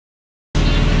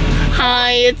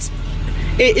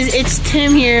it's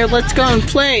Tim here. Let's go and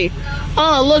play.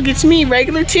 Oh, look, it's me,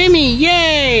 regular Timmy.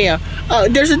 Yay!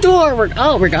 There's a door.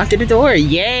 We got to the door.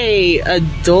 Yay! A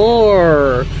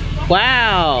door.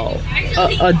 Wow.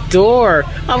 A door.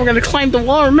 Oh, we're gonna climb the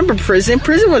wall. Remember prison?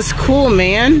 Prison was cool,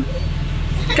 man.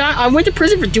 God, I went to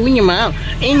prison for doing him out.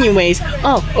 Anyways,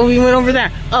 we went over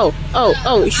that.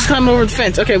 He's climbing over the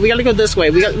fence. Okay, we gotta go this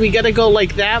way. We gotta go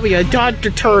like that. We gotta dodge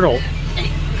the turtle.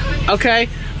 Okay,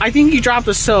 I think you dropped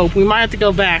the soap. We might have to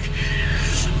go back.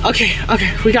 Okay,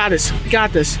 we got this. We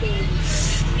got this.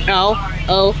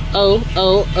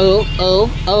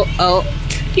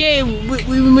 Yay,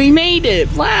 we made it.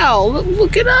 Wow,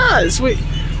 look at us.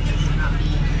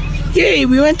 Yay,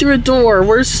 we went through a door.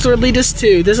 Where does this door lead us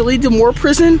to? Does it lead to more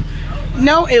prison?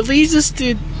 No, it leads us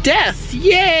to death.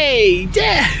 Yay,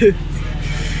 death.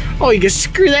 Oh, you can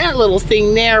screw that little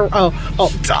thing there. Oh,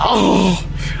 it's little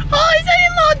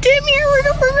Tim here. We're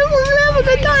gonna have a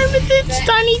good time. It's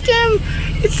Tiny Tim.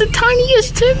 It's the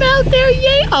tiniest Tim out there.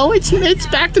 Yay. Oh, it's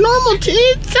back to normal.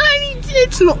 It's tiny.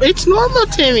 It's normal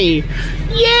Timmy.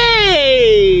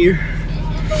 Yay.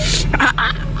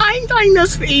 I'm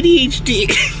diagnosed with ADHD.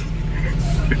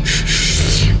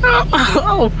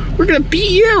 We're gonna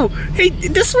beat you. Hey,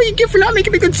 this is what you get for not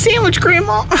making a good sandwich,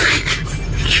 Grandma.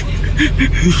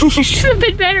 You should have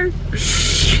been better.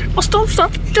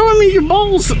 Stop throwing me your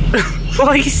bowls,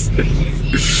 please.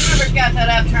 Whoever got that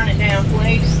up, turn it down,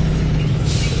 please.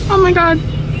 Oh my God.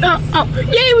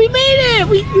 Yay, we made it.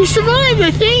 We survived,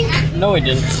 I think. No, we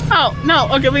didn't. Oh, no.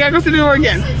 Okay, we gotta go through the door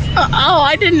again.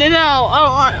 I didn't know.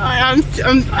 I'm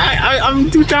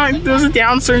too tired. There's a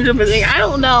Down syndrome thing. I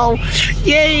don't know.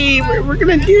 Yay, we're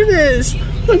gonna do this.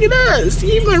 Look at us.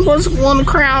 Even was one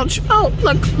crouch. Oh,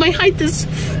 look, my height is.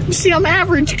 You see, I'm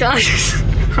average, guys.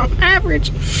 I'm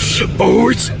average. Oh,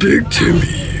 it's Big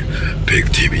Timmy.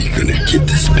 Big Timmy gonna get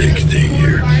this big thing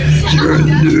here. You're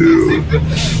new.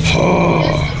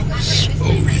 Oh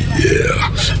yeah.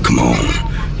 Come on.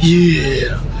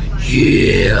 Yeah.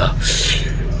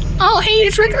 Oh, hey,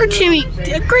 it's regular Timmy.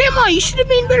 Grandma, you should have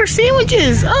made better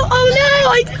sandwiches. Oh no,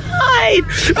 I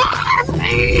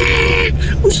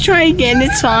died. Let's try again.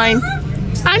 It's fine.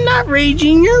 I'm not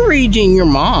raging. You're raging. Your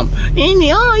mom. And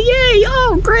yay!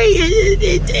 Oh, great.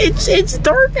 It's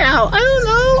dark out. I don't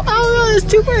know. It's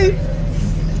too bright.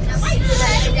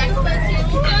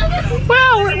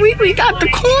 Wow, we got the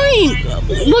coin.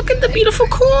 Look at the beautiful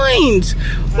coins.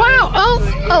 Wow. Oh,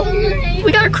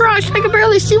 we got a crush. I can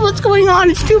barely see what's going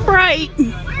on. It's too bright.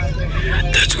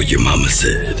 That's what your mama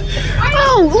said.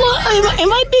 Oh, look,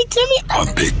 am I Big Timmy?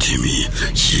 I'm Big Timmy.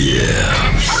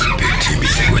 Yeah. Big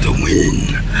Timmy's for the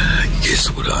win. Guess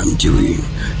what I'm doing?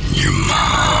 Your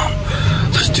mom.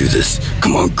 Let's do this.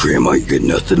 Come on, Grandma. You got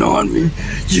nothing on me.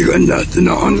 You got nothing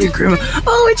on me, Grandma.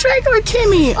 Oh, it's regular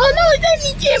Timmy. Oh, no, it's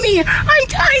tiny Timmy. I'm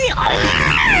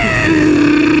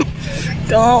tiny.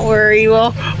 Don't worry.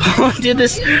 We'll do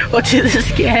this. We'll do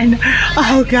this again.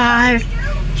 Oh, God.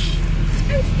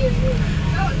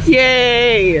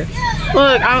 Yay.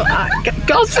 Look,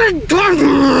 go for it.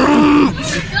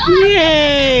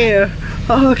 Yay.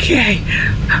 Okay.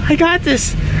 I got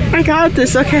this.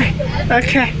 Okay.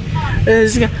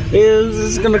 This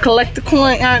is gonna collect the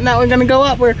coin. Now we're gonna go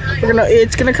up.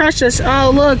 It's gonna crush us.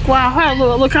 Oh look! Wow!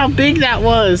 Look how big that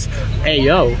was. Hey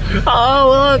yo! Oh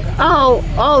look! Oh!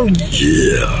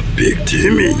 Yeah, Big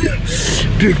Timmy,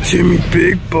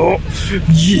 big ball.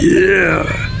 Yeah.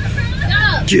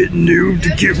 Get noob to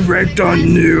get wrecked on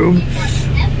noob.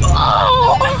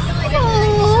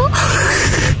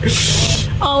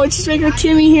 Oh, it's regular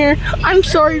Timmy here. I'm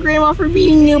sorry, Grandma, for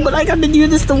beating you, but I got to do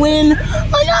this to win. Oh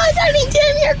no, it's only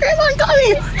Tim here. Grandma got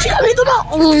me. She got me the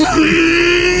ball.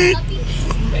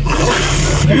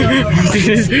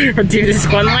 Do this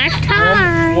one last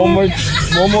time. One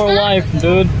more life,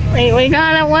 dude. Wait, we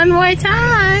got it one more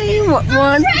time.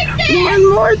 One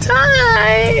more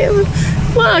time.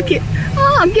 Look.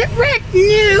 Oh, get wrecked,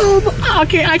 noob.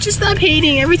 Okay, I should stop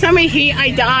hating. Every time I hate,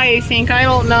 I die, I think. I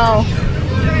don't know.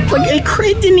 Like, a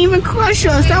crit didn't even crush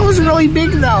us. That was really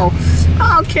big, though.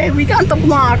 Okay, we got the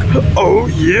block. Oh,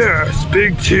 yes,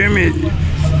 Big Timmy.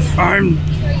 I'm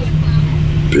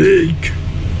big.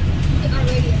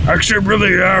 Actually,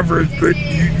 really average, but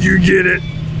you get it.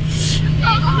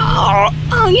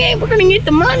 Oh, yeah, we're gonna get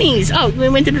the monies. Oh, we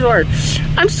went to the door.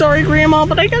 I'm sorry, Grandma,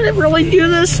 but I gotta really do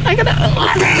this. I gotta...